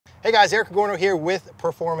Hey guys, Eric Cogorno here with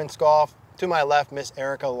Performance Golf. To my left, Miss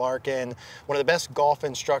Erika Larkin, one of the best golf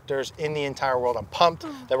instructors in the entire world. I'm pumped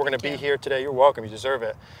that we're going to be here today. You're welcome. You deserve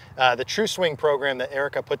it. The True Swing program that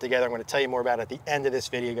Erika put together, I'm going to tell you more about at the end of this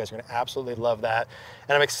video. You guys are going to absolutely love that.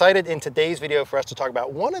 And I'm excited in today's video for us to talk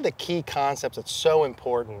about one of the key concepts that's so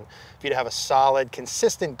important for you to have a solid,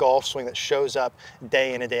 consistent golf swing that shows up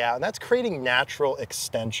day in and day out, and that's creating natural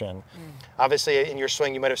extension. Obviously, in your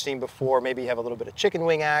swing, you might have seen before, maybe you have a little bit of chicken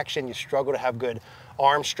wing action, you struggle to have good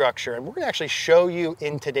arm structure, and we're going to actually show you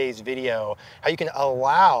in today's video how you can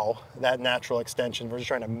allow that natural extension. We're just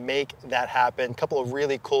trying to make that happen. A couple of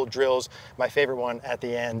really cool drills, my favorite one at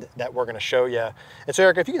the end that we're going to show you. And so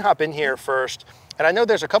Erika, if you can hop in here first, and I know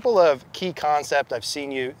there's a couple of key concepts I've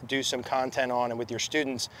seen you do some content on and with your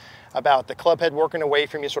students about the club head working away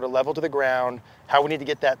from you, sort of level to the ground, how we need to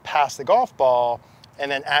get that past the golf ball, and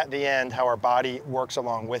then at the end, how our body works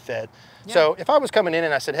along with it. Yeah. So if I was coming in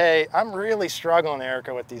and I said, hey, I'm really struggling,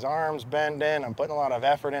 Erika, with these arms bending, I'm putting a lot of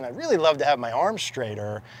effort in, I'd really love to have my arms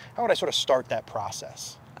straighter, how would I sort of start that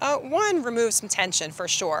process? One, remove some tension for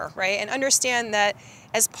sure, right? And understand that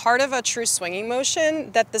as part of a true swinging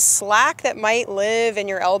motion, that the slack that might live in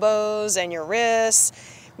your elbows and your wrists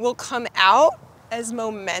will come out as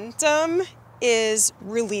momentum is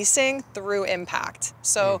releasing through impact.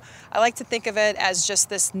 So I like to think of it as just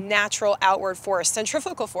this natural outward force,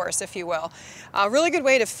 centrifugal force, if you will. A really good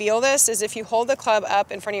way to feel this is if you hold the club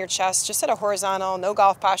up in front of your chest, just at a horizontal, no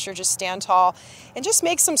golf posture, just stand tall, and just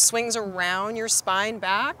make some swings around your spine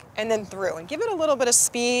back and then through. And give it a little bit of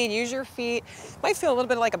speed, use your feet. Might feel a little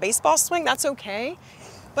bit like a baseball swing, that's okay.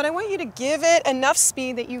 But I want you to give it enough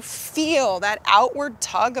speed that you feel that outward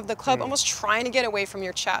tug of the club almost trying to get away from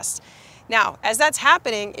your chest. Now, as that's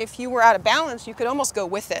happening, if you were out of balance, you could almost go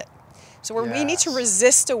with it. So we need to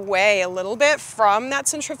resist away a little bit from that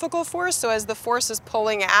centrifugal force. So as the force is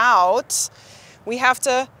pulling out, we have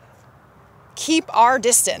to keep our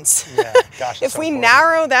distance. Yeah, gosh, if we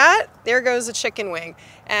narrow that, there goes the chicken wing.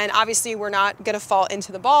 And obviously we're not gonna fall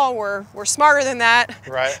into the ball. We're smarter than that.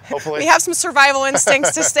 Right, hopefully. We have some survival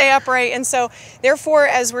instincts to stay upright. And so therefore,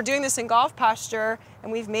 as we're doing this in golf posture,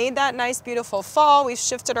 and we've made that nice, beautiful fall, we've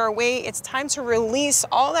shifted our weight, it's time to release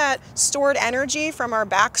all that stored energy from our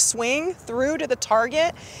back swing through to the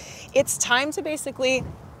target. It's time to basically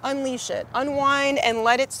unleash it, unwind, and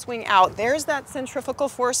let it swing out. There's that centrifugal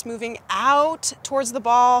force moving out towards the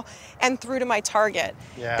ball and through to my target.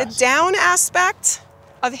 Yes. The down aspect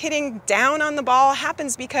of hitting down on the ball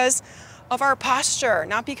happens because of our posture,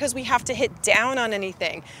 not because we have to hit down on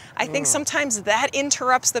anything. I think sometimes that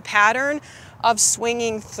interrupts the pattern of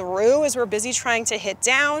swinging through as we're busy trying to hit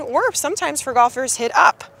down, or sometimes for golfers, hit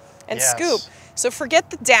up and scoop. So forget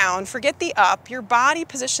the down, forget the up. Your body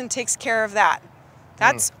position takes care of that.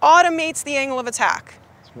 That automates the angle of attack.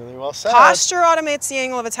 It's really well said. Posture automates the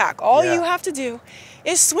angle of attack. All you have to do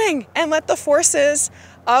is swing and let the forces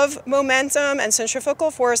of momentum and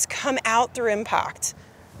centrifugal force come out through impact.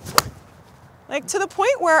 Like to the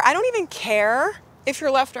point where I don't even care if your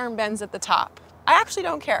left arm bends at the top. I actually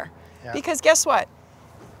don't care. Because guess what?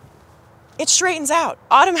 It straightens out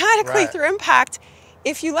automatically through impact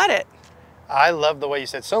if you let it. I love the way you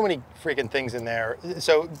said so many freaking things in there.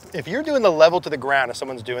 So if you're doing the level to the ground, if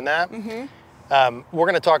someone's doing that, we're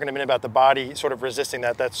gonna talk in a minute about the body sort of resisting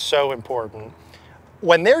that. That's so important.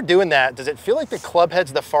 When they're doing that, does it feel like the club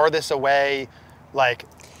head's the farthest away, like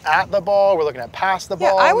at the ball? We're looking at past the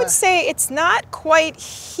ball? Yeah, I would say it's not quite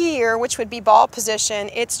here, which would be ball position.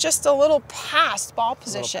 It's just a little past ball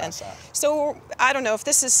position. So I don't know if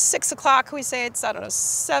this is 6 o'clock, we say it's, I don't know,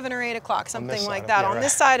 7 or 8 o'clock, something like that on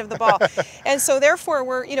this side of the ball. And so therefore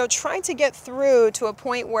we're, trying to get through to a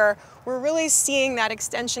point where we're really seeing that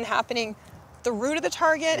extension happening the root of the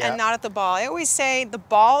target and not at the ball. I always say the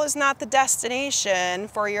ball is not the destination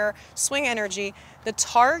for your swing energy. The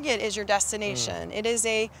target is your destination. It is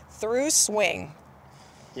a through swing.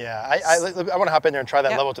 Yeah, I want to hop in there and try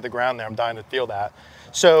that level to the ground there. I'm dying to feel that.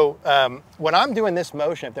 So when I'm doing this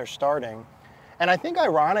motion, if they're starting, and I think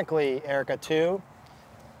ironically, Erika, too,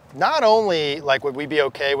 not only like would we be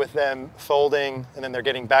okay with them folding and then they're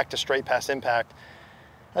getting back to straight pass impact,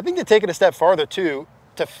 I think to take it a step farther too,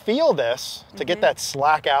 to feel this, to get that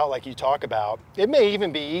slack out like you talk about, it may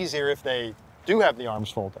even be easier if they do have the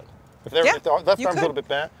arms folded. If the left arm's a little bit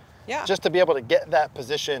bent, just to be able to get that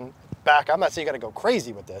position back. I'm not saying you got to go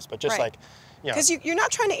crazy with this, but just like, because you're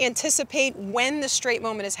not trying to anticipate when the straight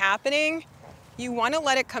moment is happening. You want to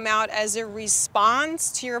let it come out as a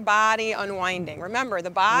response to your body unwinding. Remember, the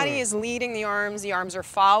body is leading the arms are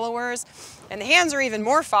followers, and the hands are even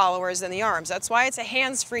more followers than the arms. That's why it's a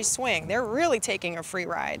hands-free swing. They're really taking a free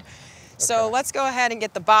ride. So let's go ahead and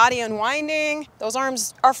get the body unwinding. Those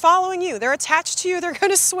arms are following you. They're attached to you. They're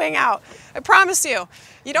going to swing out. I promise you.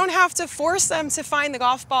 You don't have to force them to find the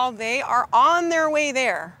golf ball. They are on their way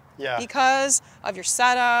there. Yeah. Because of your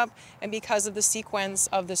setup and because of the sequence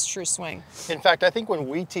of this true swing. In fact, I think when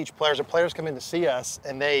we teach players, or players come in to see us,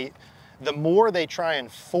 and the more they try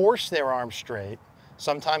and force their arms straight,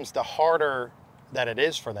 sometimes the harder that it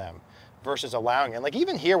is for them versus allowing it. Like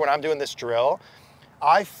even here when I'm doing this drill,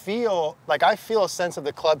 I feel a sense of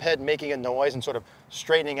the club head making a noise and sort of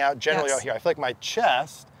straightening out generally out here. I feel like my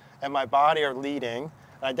chest and my body are leading.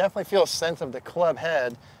 And I definitely feel a sense of the club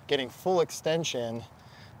head getting full extension,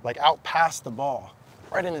 like out past the ball,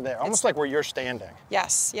 right into there, almost like where you're standing.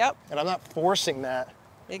 Yes, yep. And I'm not forcing that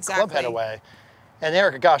Exactly. club head away. And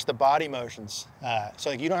Erika, gosh, the body motions. So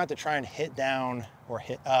like you don't have to try and hit down or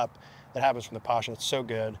hit up. That happens from the posture. It's so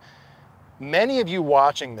good. Many of you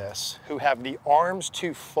watching this who have the arms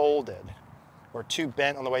too folded or too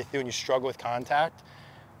bent on the way through and you struggle with contact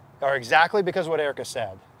are exactly because of what Erika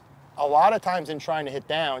said. A lot of times in trying to hit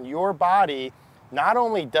down, your body not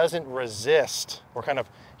only doesn't resist or kind of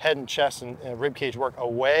head and chest and rib cage work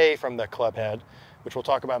away from the club head, which we'll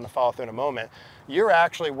talk about in the follow through in a moment, you're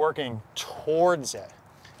actually working towards it.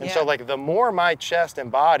 And so like the more my chest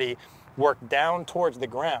and body work down towards the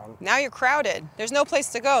ground. Now you're crowded. There's no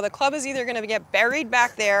place to go. The club is either going to get buried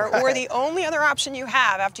back there or the only other option you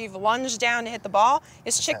have after you've lunged down to hit the ball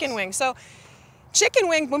is chicken wing. So chicken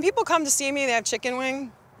wing, when people come to see me, they have chicken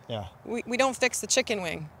wing. We don't fix the chicken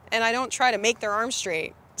wing. And I don't try to make their arms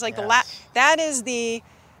straight. It's like that is the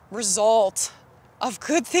result of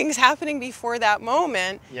good things happening before that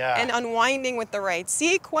moment and unwinding with the right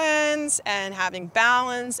sequence and having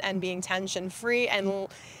balance and being tension free and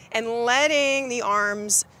letting the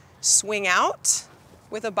arms swing out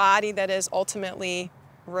with a body that is ultimately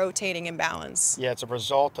rotating in balance. Yeah, it's a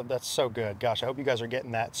result of, that's so good. Gosh, I hope you guys are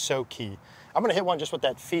getting that. So key. I'm gonna hit one just with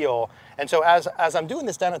that feel. And so as I'm doing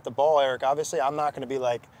this down at the ball, Eric, obviously I'm not gonna be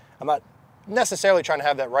like, I'm not necessarily trying to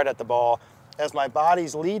have that right at the ball. As my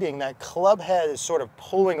body's leading, that club head is sort of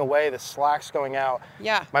pulling away, the slack's going out.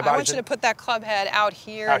 Yeah, I want you to put that club head out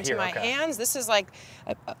here into my hands. This is like,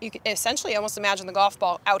 you can essentially almost imagine the golf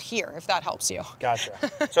ball out here, if that helps you. Gotcha.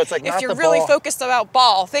 So it's like if you're really focused about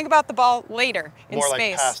ball, think about the ball later in more space. More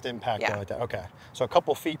like past impact like that. Okay. So a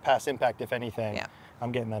couple feet past impact, if anything,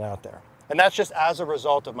 I'm getting that out there. And that's just as a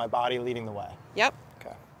result of my body leading the way. Yep.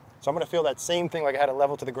 Okay. So I'm going to feel that same thing like I had it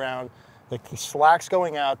level to the ground. The slack's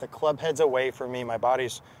going out, the club head's away from me, my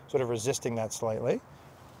body's sort of resisting that slightly.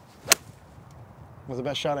 Was the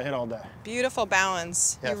best shot I hit all day. Beautiful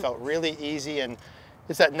balance. Yeah, it felt really easy, and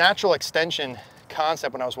it's that natural extension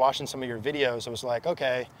concept. When I was watching some of your videos, it was like,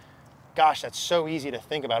 okay, gosh, that's so easy to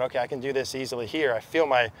think about. Okay, I can do this easily here. I feel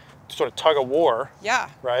my sort of tug of war. Yeah.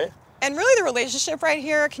 Right? And really the relationship right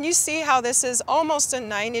here, can you see how this is almost a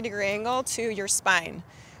 90-degree angle to your spine?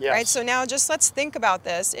 Yes. Right, so now just let's think about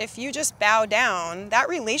this. If you just bow down, that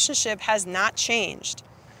relationship has not changed.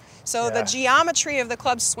 So the geometry of the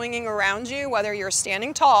club swinging around you, whether you're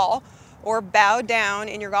standing tall or bowed down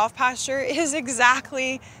in your golf posture, is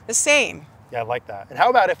exactly the same. Yeah, I like that. And how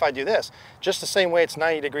about if I do this? Just the same way it's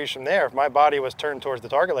 90 degrees from there, if my body was turned towards the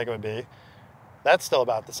target like it would be, that's still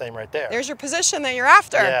about the same right there. There's your position that you're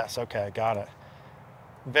after. Yes, okay, got it.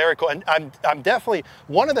 Very cool. And I'm definitely,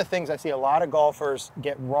 one of the things I see a lot of golfers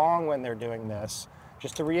get wrong when they're doing this,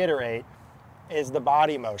 just to reiterate, is the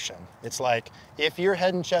body motion. It's like, if your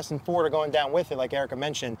head and chest and forward are going down with it, like Erika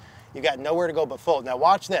mentioned, you got nowhere to go but forward. Now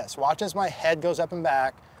watch this. Watch as my head goes up and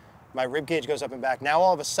back, my rib cage goes up and back. Now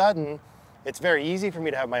all of a sudden, it's very easy for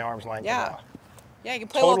me to have my arms lined up. Yeah, you can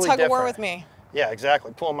play a little tug of war with me. Yeah,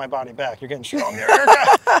 exactly. Pulling my body back. You're getting strong there,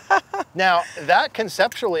 Erika. Now, that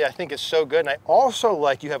conceptually I think is so good. And I also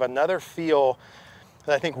like, you have another feel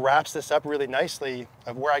that I think wraps this up really nicely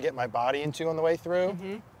of where I get my body into on the way through.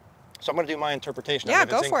 Mm-hmm. So I'm going to do my interpretation. Yeah,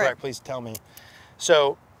 if it's incorrect, please tell me.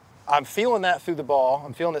 So I'm feeling that through the ball.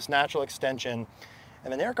 I'm feeling this natural extension.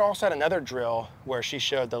 And then Erika also had another drill where she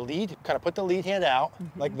showed the lead, kind of put the lead hand out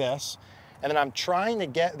like this. And then I'm trying to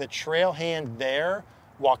get the trail hand there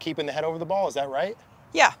while keeping the head over the ball. Is that right?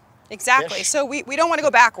 Yeah, exactly. So we don't want to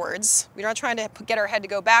go backwards. We're not trying to get our head to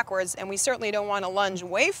go backwards, and we certainly don't want to lunge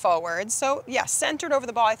way forward. So yeah, centered over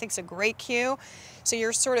the ball I think is a great cue. So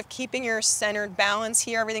you're sort of keeping your centered balance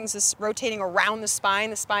here. Everything's just rotating around the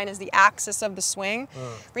spine. The spine is the axis of the swing.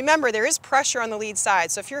 Remember, there is pressure on the lead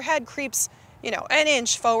side. So if your head creeps, you know, an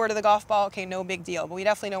inch forward of the golf ball, okay, no big deal. But we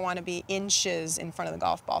definitely don't want to be inches in front of the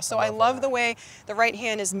golf ball. So I love the way the right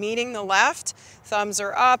hand is meeting the left. Thumbs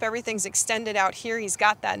are up, everything's extended out here. He's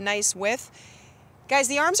got that nice width. Guys,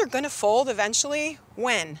 the arms are going to fold eventually.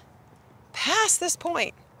 When? past this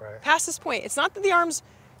point. Right. Past this point. It's not that the arms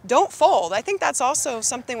don't fold. I think that's also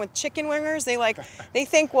something with chicken wingers. They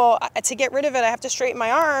think, well, to get rid of it, I have to straighten my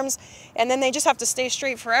arms, and then they just have to stay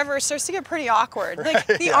straight forever. It starts to get pretty awkward. Like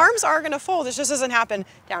the arms are going to fold. It just doesn't happen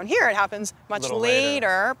down here. It happens much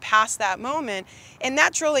later, past that moment. And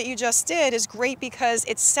that drill that you just did is great because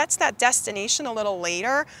it sets that destination a little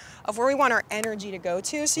later of where we want our energy to go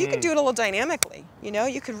to. So you could do it a little dynamically. You know,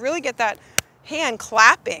 you could really get that hand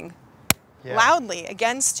clapping loudly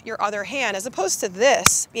against your other hand, as opposed to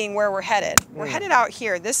this being where we're headed. We're headed out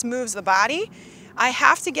here. This moves the body. I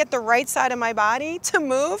have to get the right side of my body to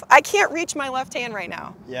move. I can't reach my left hand right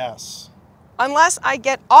now. Yes. Unless I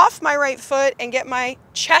get off my right foot and get my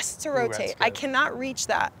chest to rotate. I cannot reach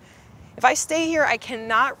that. If I stay here, I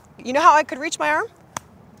cannot. You know how I could reach my arm?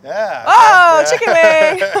 Yeah. Oh, chicken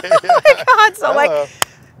wing. Oh my God. So like,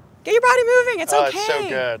 get your body moving. It's okay. It's so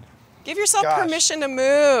good. Give yourself permission to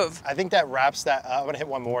move. I think that wraps that up. I'm gonna hit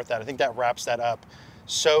one more with that. I think that wraps that up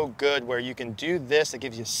so good, where you can do this. It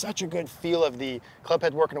gives you such a good feel of the club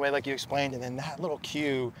head working away like you explained, and then that little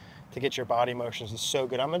cue to get your body motions is so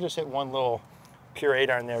good. I'm gonna just hit one little pure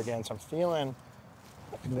 8-iron there again. So I'm feeling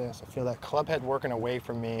this. I feel that club head working away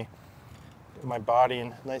from me. My body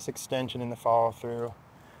and nice extension in the follow through.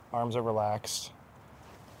 Arms are relaxed.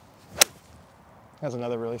 That's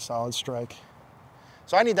another really solid strike.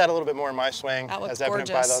 So I need that a little bit more in my swing, as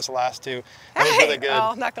evident by those last two. That was really good.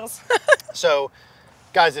 Oh, Knuckles. So,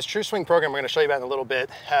 guys, this True Swing program we're going to show you about in a little bit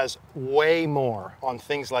has way more on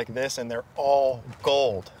things like this, and they're all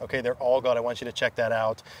gold. Okay, they're all gold. I want you to check that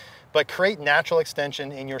out. But create natural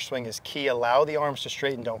extension in your swing is key. Allow the arms to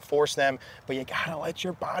straighten, don't force them, but you gotta let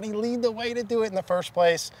your body lead the way to do it in the first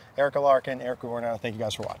place. Erika Larkin, Erika and Learn, thank you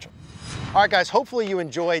guys for watching. All right, guys, hopefully you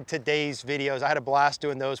enjoyed today's videos. I had a blast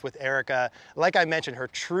doing those with Erika. Like I mentioned, her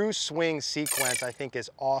True Swing sequence I think is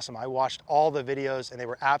awesome. I watched all the videos and they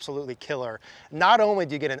were absolutely killer. Not only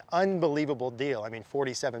do you get an unbelievable deal, I mean,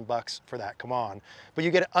 47 bucks for that, come on, but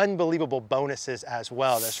you get unbelievable bonuses as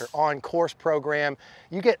well. There's her on-course program.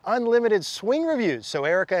 You get unlimited swing reviews, so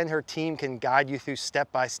Erika and her team can guide you through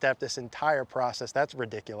step-by-step this entire process. That's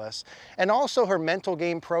ridiculous. And also her mental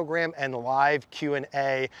game program and live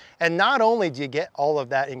Q&A. And not only do you get all of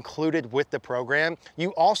that included with the program,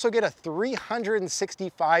 you also get a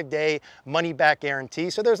 365-day money-back guarantee.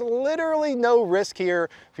 So there's literally no risk here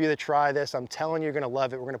for you to try this. I'm telling you, you're gonna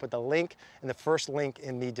love it. We're gonna put the link in the first link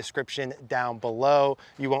in the description down below.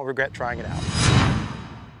 You won't regret trying it out.